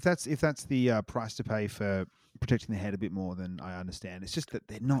good, and if that's the price to pay for protecting the head a bit more, then I understand. It's just that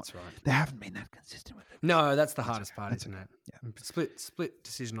they're not. That's right. They haven't been that consistent with it. No, that's the hardest part, isn't it? Yeah. Split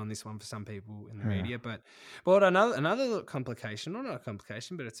decision on this one for some people in the media, but another complication, or not a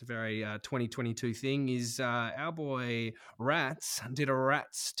complication, but it's a very 2022 thing. Is our boy Rats did a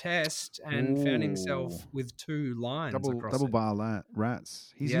Rats test and found himself with 2 lines double bar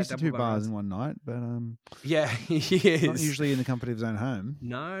Rats. He's used to 2 bars in one night, but he is not usually in the comfort of his own home.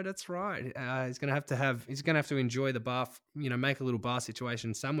 No, that's right. He's going to have to enjoy the bar, make a little bar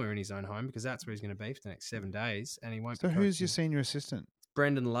situation somewhere in his own home because that's where he's going to be for the next 7 days, and he won't. So who's your senior assistant?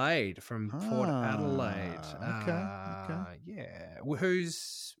 Brendan Lade from Port Adelaide. Okay. Yeah.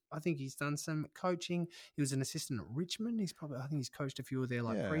 I think he's done some coaching. He was an assistant at Richmond. I think he's coached a few of their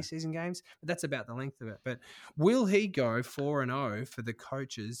preseason games, but that's about the length of it. But will he go 4-0 for the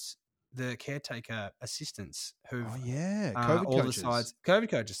coaches, the caretaker assistants who've COVID all coaches. The sides, COVID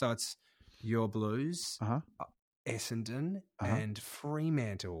coaches. So it's your Blues, Essendon, and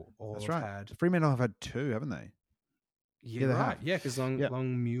Fremantle. That's right. Fremantle have had 2, haven't they? Yeah, right. Have. Yeah, because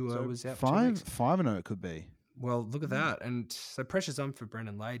Longmuir was out. 5-0 it could be. Well, look at that. And so pressure's on for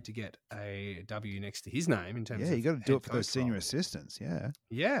Brendan Lade to get a W next to his name in terms of you got to do it for those senior assistants.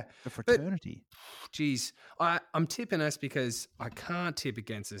 Yeah. The fraternity. Geez, I'm tipping us because I can't tip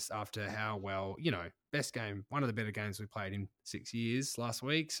against us after how well, best game, one of the better games we played in 6 years last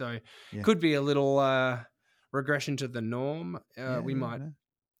week. So could be a little regression to the norm. We might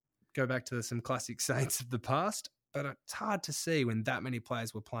go back to some classic Saints of the past, but it's hard to see when that many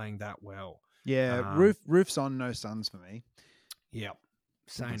players were playing that well. Yeah, roof's on, no Suns for me. Yep.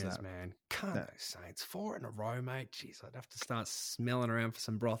 Saints, man. Can't go Saints. 4 in a row, mate. Jeez, I'd have to start smelling around for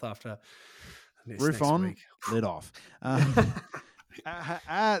some broth after this roof next on, week. lid off.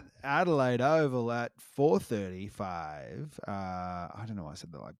 At Adelaide Oval at 4:35. I don't know why I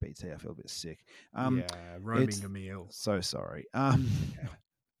said that like BT. I feel a bit sick. Roaming a meal. So sorry.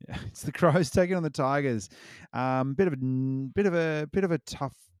 It's the Crows taking on the Tigers. Bit of a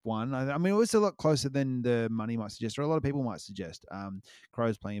tough one. I mean, it was a lot closer than the money might suggest, or a lot of people might suggest.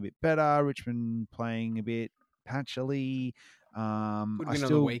 Crows playing a bit better, Richmond playing a bit patchily. Good win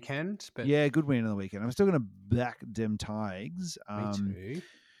on the weekend. But good win on the weekend. I'm still going to back them Tigers. Me too.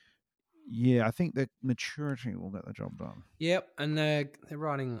 Yeah, I think the maturity will get the job done. Yep, and they're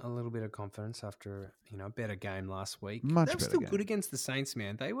riding a little bit of confidence after a better game last week. Much They were better still game. good against the Saints,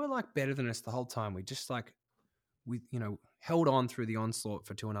 man. They were better than us the whole time. We just held on through the onslaught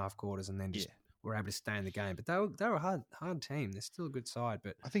for 2.5 quarters, and then just were able to stay in the game. But they were a hard team. They're still a good side.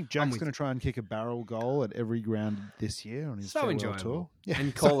 But I think Jack's going to try and kick a barrel goal at every round this year on his farewell enjoyable tour. Yeah,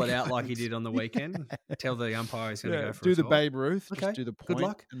 and call it out like he did on the weekend. Tell the umpire he's going to go for do a the score. Babe Ruth. Okay. Just do the point Good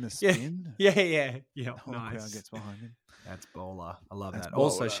luck. and the spin. Yeah. The whole Nice. crowd gets behind him. That's baller. I love That's that.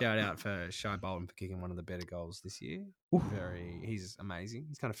 Also, baller. shout out for Shai Bolton for kicking one of the better goals this year. Oof. He's amazing.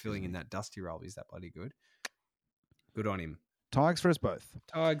 He's kind of filling in that dusty role. He's that bloody good. Good on him. Tigers for us both.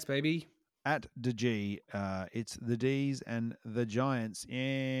 Tigers, baby. At the G, it's the D's and the Giants.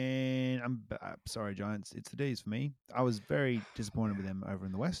 And I'm sorry, Giants. It's the D's for me. I was very disappointed with them over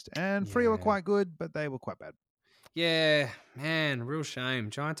in the West. And Freo were quite good, but they were quite bad. Yeah, man, real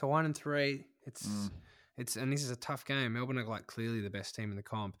shame. Giants are 1-3. And this is a tough game. Melbourne are clearly the best team in the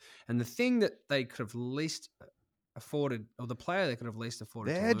comp. And the thing that they could have least afforded, or the player they could have least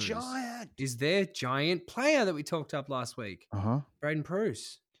afforded to lose, is their giant player that we talked up last week. Brandon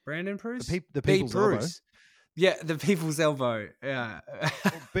Pruce. The people's elbow. Yeah, the people's elbow. Yeah.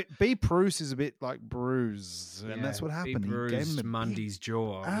 B. Pruce is a bit like Bruce, and that's what happened. B. Bruce Mundy's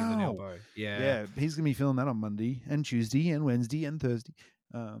jaw with an elbow. Yeah, he's going to be feeling that on Monday and Tuesday and Wednesday and Thursday.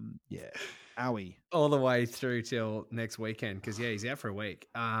 Owie. All the way through till next weekend because, he's out for a week.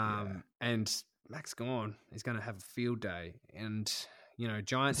 And Max Gawn is going to have a field day. And,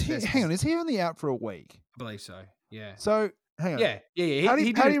 Giants... Hang on, is he only out for a week? I believe so, yeah. So... Hang on. Yeah. How do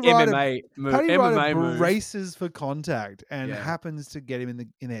you MMA move? Braces for contact and happens to get him in the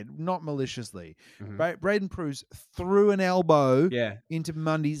head, not maliciously. Mm-hmm. Braden Pruce threw an elbow into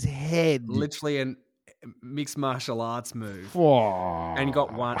Mundy's head. Literally a mixed martial arts move. Whoa. And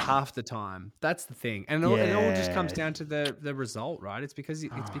got one half the time. That's the thing. And it all just comes down to the result, right? It's because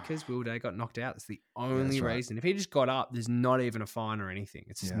Will Day got knocked out. That's the only reason. If he just got up, there's not even a fine or anything.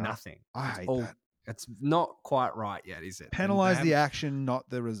 It's just nothing. I hate that. It's not quite right yet, is it? Penalize the action, not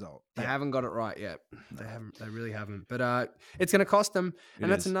the result. They haven't got it right yet. They haven't. They really haven't. But it's going to cost them.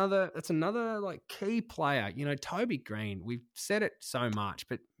 And that's another key player. Toby Green. We've said it so much,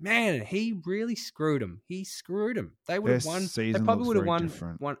 but man, he really screwed them. He screwed them. They would have won. They probably would have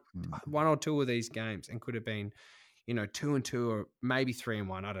won one or two of these games and could have been, 2-2 or maybe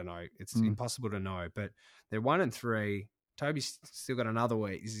 3-1. I don't know. It's impossible to know. But they're 1-3. Toby's still got another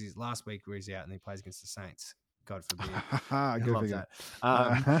week. This is his last week where he's out and he plays against the Saints. God forbid. I love that.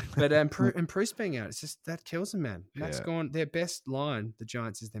 But Bruce being out, it's just that kills them, man. Max Gawn, their best line, the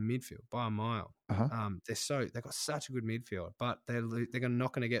Giants, is their midfield by a mile. They've got such a good midfield, but they're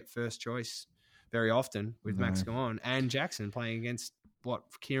not going to get first choice very often with Max Gawn and Jackson playing against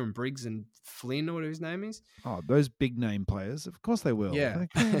Kieran Briggs and Flynn or whatever his name is. Oh, those big name players. Of course they will. Yeah.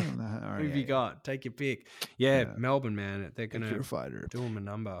 Who have you got? Take your pick. Yeah, Melbourne, man. They're going to do them a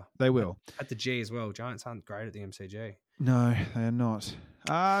number. They will. At the G as well. Giants aren't great at the MCG. No, they're not.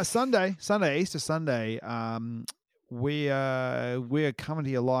 Sunday, Easter Sunday. We're coming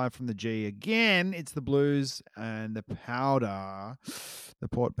to you live from the G again. It's the Blues and the Port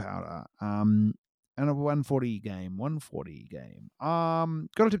Powder. And a 140 game. Got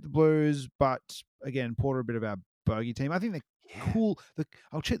to tip the Blues, but again, Port are a bit of our bogey team. I think they're cool.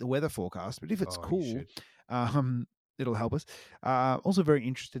 I'll check the weather forecast, but if it's cool, it'll help us. Also very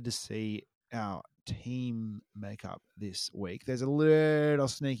interested to see our team makeup this week. There's a little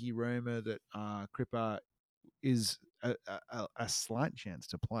sneaky rumor that Cripper is a slight chance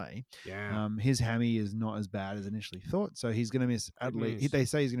to play. Yeah. His hammy is not as bad as initially thought, so he's going to miss at least. They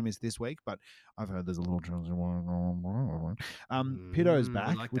say he's going to miss this week, but I've heard there's a little chance. Pito's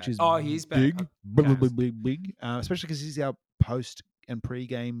back, which is he's big, back. big, especially because he's our post and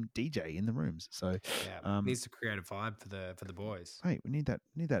pre-game DJ in the rooms. So needs to create a vibe for the boys. Hey, we need that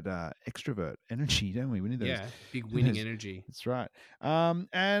extrovert energy, don't we? We need those big winning energy. That's right. And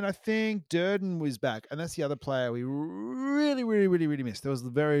I think Durden was back, and that's the other player we really missed. There was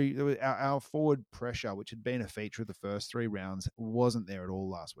our forward pressure, which had been a feature of the first 3 rounds, wasn't there at all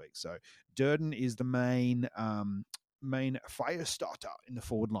last week. So Durden is the main fire starter in the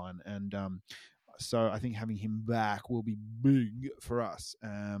forward line, and so I think having him back will be big for us. So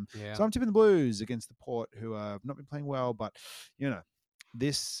I'm tipping the Blues against the Port, who have not been playing well. But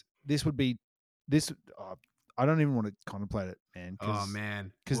this would be this. I don't even want to contemplate it, man. Oh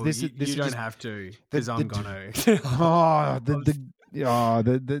man, because you don't have to. Because I'm gonna.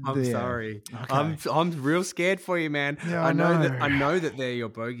 I'm sorry. Okay. I'm real scared for you, man. Yeah, I know that they're your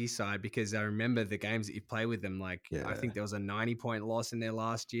bogey side because I remember the games that you play with them. Like I think there was a 90-point loss in there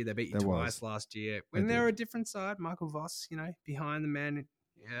last year. They beat you twice last year. When they're a different side, Michael Voss, behind the man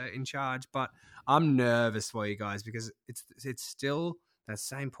in charge. But I'm nervous for you guys because it's still that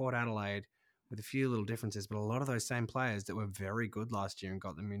same Port Adelaide with a few little differences, but a lot of those same players that were very good last year and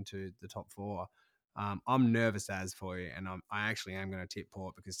got them into the top 4. I'm nervous as for you, and I actually am going to tip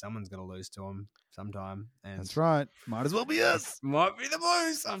Port because someone's going to lose to them sometime. And that's right. Might as well be us. Might be the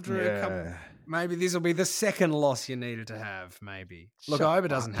Blues after a couple. Maybe this will be the second loss you needed to have. Maybe. Look, I hope it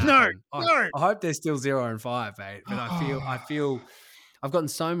doesn't happen. No. I hope they're still 0-5, mate. But I feel I've gotten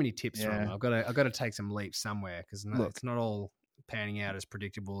so many tips from them. I've got to take some leaps somewhere because it's not all panning out as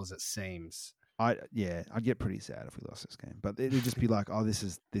predictable as it seems. I'd get pretty sad if we lost this game, but it'd just be like, oh, this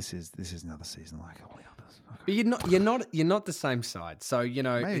is another season like all the others. But you're not the same side, so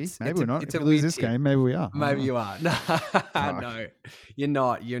maybe we're not. If we lose this game, maybe we are. Maybe you are. No, no, you're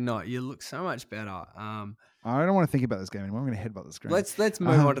not. You're not. You look so much better. I don't want to think about this game anymore. I'm going to headbutt the screen. Let's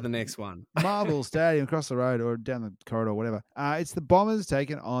move on to the next one. Marvel Stadium across the road or down the corridor, whatever. It's the Bombers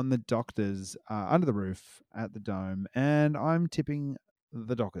taking on the Doctors under the roof at the Dome, and I'm tipping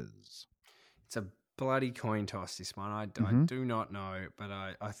the Dockers. It's a bloody coin toss, this one. I do not know, but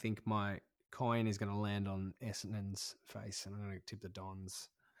I think my coin is going to land on Essendon's face, and I'm going to tip the Dons.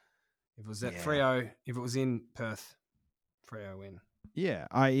 If it was at Freo, if it was in Perth, Freo win. Yeah,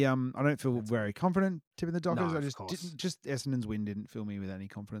 I don't feel very confident tipping the Dockers. No, I just Essendon's win didn't fill me with any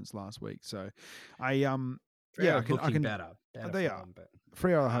confidence last week. So I Freo I can better. They are.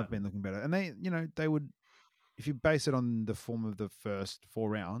 Freo have been looking better, and they would. If you base it on the form of the first 4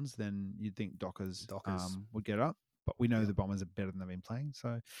 rounds, then you'd think Dockers. Would get up. But we know the Bombers are better than they've been playing.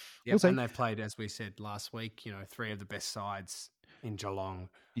 So we'll see. And they've played, as we said last week, 3 of the best sides in Geelong,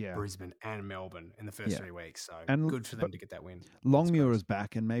 Brisbane and Melbourne in the first 3 weeks. So good for them to get that win. Longmuir is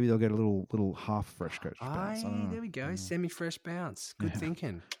back, and maybe they'll get a little half fresh coach bounce. There we go. Semi-fresh bounce. Good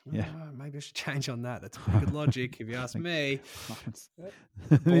thinking. Yeah. Maybe I should change on that. That's pretty good logic, if you ask me.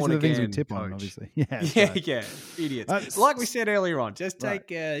 These are the things we tip on, obviously. Yeah. Idiots. Like we said earlier on, just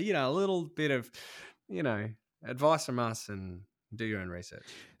take a little bit of, advice from us and do your own research.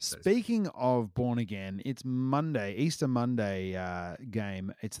 Speaking of born again, it's Monday, Easter Monday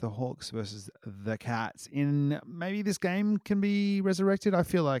game. It's the Hawks versus the Cats. Maybe this game can be resurrected. I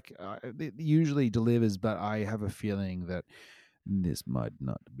feel like it usually delivers, but I have a feeling that this might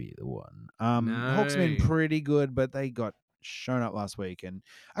not be the one. Hawks have been pretty good, but they got shown up last week. And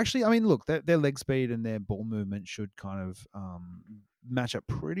actually, I mean, look, their leg speed and their ball movement should kind of match up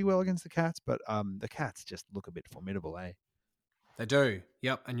pretty well against the Cats, but the Cats just look a bit formidable, eh? They do.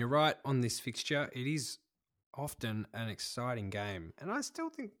 Yep. And you're right on this fixture. It is often an exciting game. And I still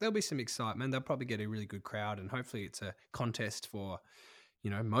think there'll be some excitement. They'll probably get a really good crowd, and hopefully it's a contest for,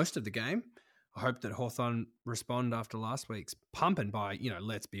 most of the game. I hope that Hawthorn respond after last week's pumping by,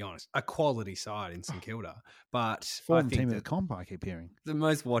 let's be honest, a quality side in St Kilda. But form team of the comp, I keep hearing. The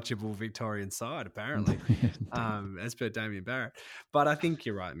most watchable Victorian side, apparently, as per Damien Barrett. But I think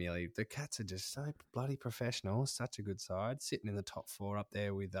you're right, Mealy. The Cats are just so bloody professional. Such a good side, sitting in the top 4 up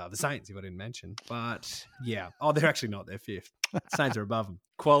there with the Saints, if I didn't mention. But yeah, they're actually not. They're 5th. Saints are above them.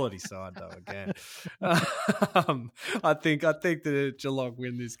 Quality side though. Again, I think the Geelong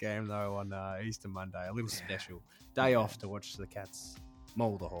win this game though on Easter Monday. A little special day off to watch the Cats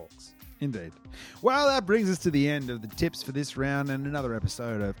maul the Hawks. Indeed. Well, that brings us to the end of the tips for this round and another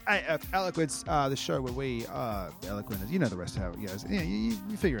episode of AF Eloquence, the show where we are eloquent. You know the rest of how it goes. Yeah, you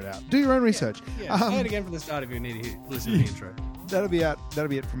figure it out. Do your own research. Yeah. Play it again from the start if you need to listen to the intro. That'll be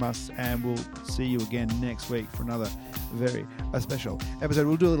it from us, and we'll see you again next week for another very special episode.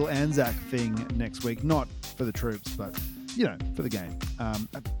 We'll do a little Anzac thing next week, not for the troops, but for the game.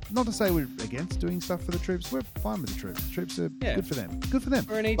 Not to say we're against doing stuff for the troops. We're fine with the troops. The troops are good for them. Good for them.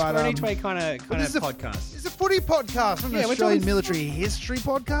 We're an each way kind of podcast. It's a footy podcast, not an Australian military history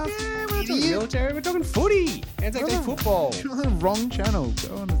podcast. Yeah, we're not talking military. We're talking footy. Anzac Day football. You're on the wrong channel.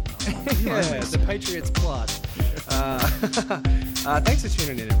 Go on. The Patriots Plus. Thanks for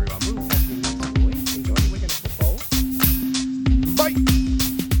tuning in, everyone. We'll